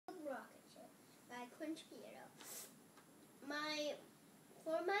Shapiro.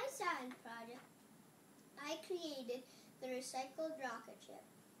 For my science project, I created the recycled rocket ship.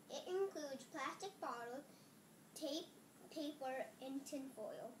 It includes plastic bottles, tape, paper, and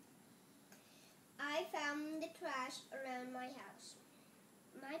tinfoil. I found the trash around my house.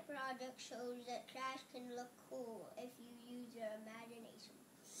 My project shows that trash can look cool if you use your imagination.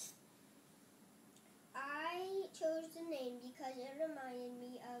 I chose the name because it reminded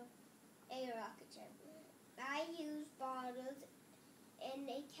me of a rocket ship. I used bottles and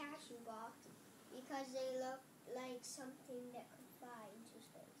a cashew box because they looked like something that could fly into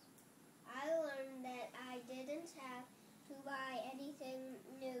space. I learned that I didn't have to buy anything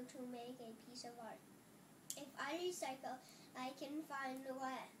new to make a piece of art. If I recycle, I can find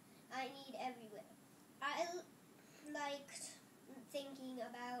what I need everywhere. I liked thinking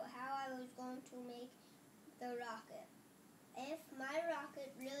about how I was going to make the rocket. If my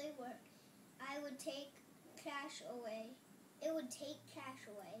rocket really worked, I would take trash away. It would take trash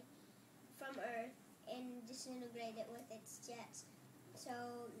away from Earth and disintegrate it with its jets so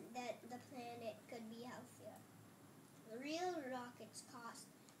that the planet could be healthier. Real rockets cost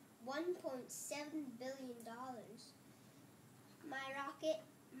 $1.7 billion. My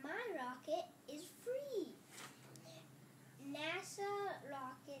rocket is free. NASA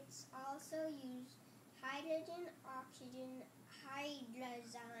rockets also use hydrogen, oxygen,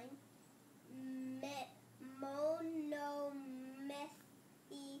 hydrazine,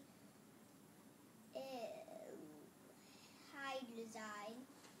 hydrazine,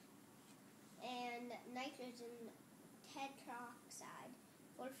 and nitrogen tetroxide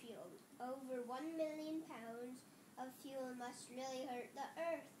for fuel. Over 1 million pounds of fuel must really hurt the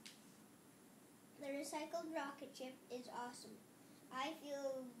Earth. The recycled rocket ship is awesome. I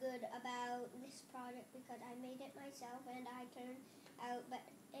feel good about this project because I made it myself and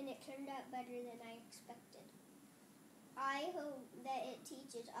it turned out better than I expected. I hope that it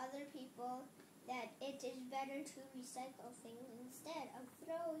teaches other people that it is better to recycle things instead of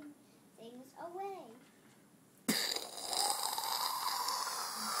throwing things away.